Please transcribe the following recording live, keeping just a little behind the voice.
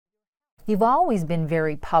You've always been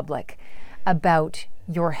very public about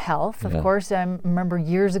your health. Of course, I remember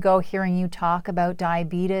years ago hearing you talk about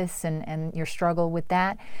diabetes and your struggle with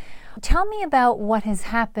that. Tell me about what has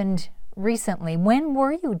happened recently. When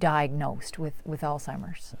were you diagnosed with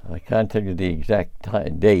Alzheimer's? I can't tell you the exact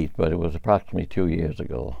date, but it was approximately 2 years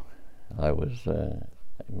ago.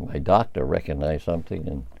 My doctor recognized something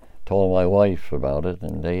and told my wife about it,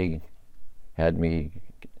 and they had me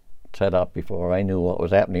set up before I knew what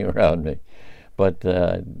was happening around me. But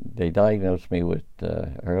they diagnosed me with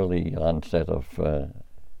early onset of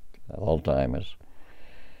Alzheimer's.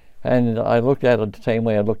 And I looked at it the same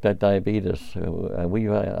way I looked at diabetes.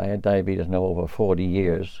 I had diabetes now over 40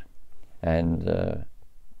 years, and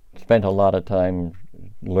spent a lot of time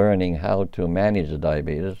learning how to manage the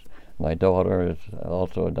diabetes. My daughter is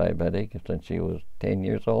also a diabetic since she was 10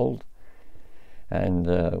 years old. And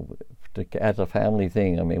as a family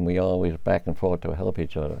thing, I mean, we always back and forth to help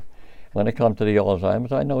each other. When it comes to the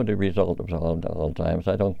Alzheimer's, I know the result of Alzheimer's.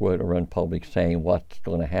 I don't go out around public saying what's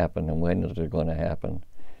going to happen and when is it going to happen.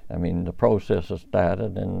 I mean, the process has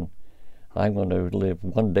started, and I'm going to live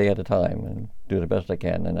one day at a time and do the best I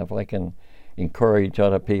can. And if I can encourage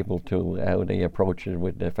other people to how they approach it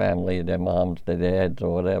with their family, their moms, their dads,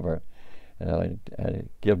 or whatever,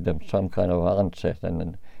 give them some kind of onset,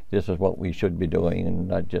 and this is what we should be doing, and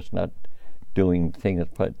not doing things,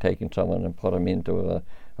 taking someone and put them into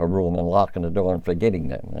a room and locking the door and forgetting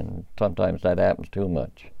them. And sometimes that happens too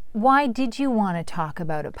much. Why did you want to talk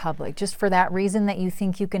about it public? Just for that reason, that you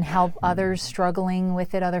think you can help others struggling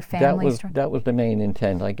with it, other families? That was the main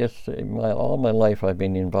intent. I guess all my life I've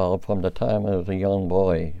been involved from the time I was a young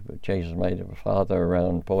boy, chasing my father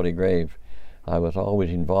around Porty Grave. I was always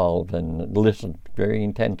involved and listened very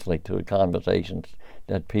intensely to the conversations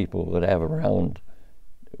that people would have around.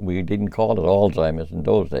 We didn't call it Alzheimer's in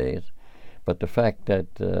those days, but the fact that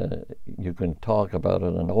you can talk about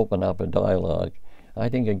it and open up a dialogue, I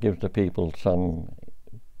think it gives the people some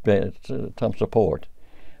support.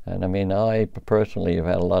 And I mean, I personally have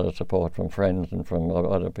had a lot of support from friends and from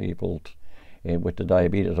other people with the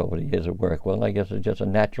diabetes over the years at work. Well, I guess it's just a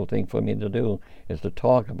natural thing for me to do, is to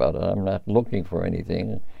talk about it. I'm not looking for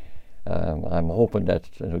anything. I'm hoping that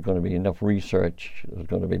there's going to be enough research that's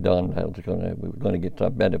going to be done. We're going to get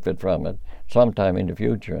some benefit from it sometime in the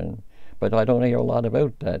future. But I don't hear a lot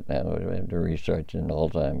about that now, the research in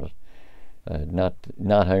Alzheimer's. Not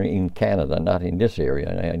in Canada, not in this area.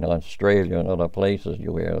 In Australia and other places,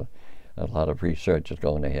 you hear a lot of research is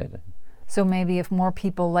going ahead. So maybe if more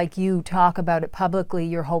people like you talk about it publicly,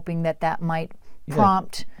 you're hoping that might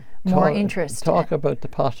prompt more interest. Talk about the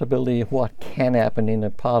possibility of what can happen in a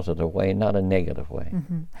positive way, not a negative way.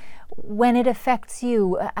 Mm-hmm. When it affects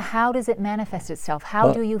you, how does it manifest itself?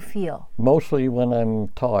 How do you feel? Mostly when I'm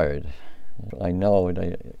tired. I know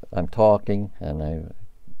I'm talking, and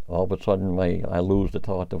all of a sudden I lose the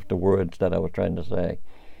thought of the words that I was trying to say,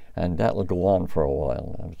 and that will go on for a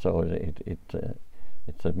while. So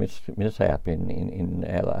it's a mishap in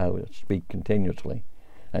how I speak continuously,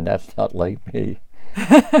 and that's not like me.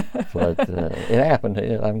 But it happened.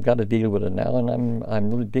 I've got to deal with it now, and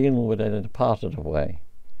I'm dealing with it in a positive way,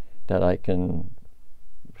 that I can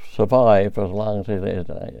survive as long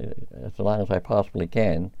as I possibly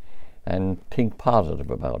can, and think positive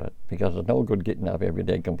about it, because it's no good getting up every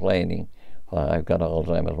day complaining, I've got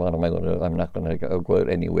Alzheimer's, what am I going to do? I'm not going to go out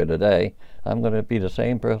anywhere today. I'm going to be the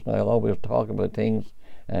same person. I always talk about things,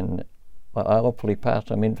 and I'll hopefully pass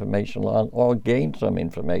some information along or gain some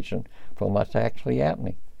information from what's actually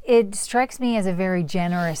happening. It strikes me as a very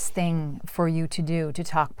generous thing for you to do, to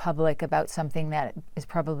talk public about something that is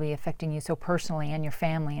probably affecting you so personally and your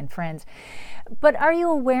family and friends. But are you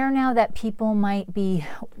aware now that people might be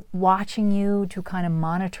watching you to kind of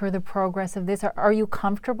monitor the progress of this? Are you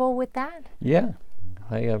comfortable with that? Yeah,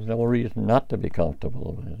 I have no reason not to be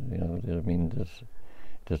comfortable. You know, I mean,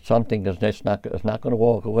 there's something it's not going to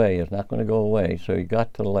walk away. It's not going to go away. So you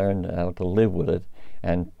got to learn how to live with it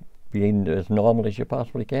and being as normal as you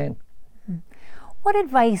possibly can. What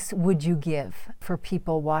advice would you give for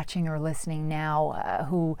people watching or listening now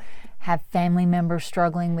who have family members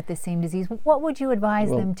struggling with the same disease? What would you advise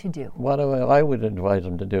them to do? What I would advise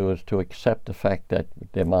them to do is to accept the fact that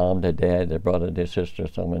their mom, their dad, their brother, their sister,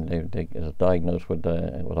 someone they is diagnosed with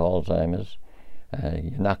Alzheimer's.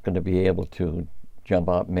 You're not going to be able to jump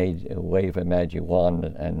up, wave a magic wand,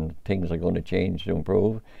 and things are going to change to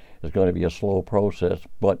improve. It's going to be a slow process,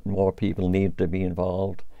 but more people need to be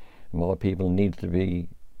involved. More people need to be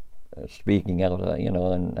speaking out,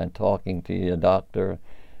 and talking to your doctor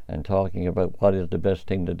and talking about what is the best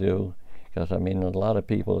thing to do. Because, I mean, a lot of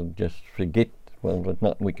people just forget, well, there's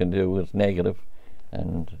nothing we can do, it's negative.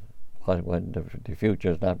 And the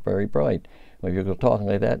future is not very bright. Well, you're talking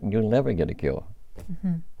like that, and you'll never get a cure.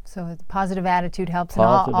 So a positive attitude helps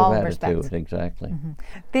Positive in all attitude, respects. exactly.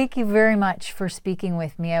 Thank you very much for speaking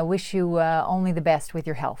with me. I wish you only the best with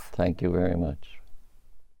your health. Thank you very much.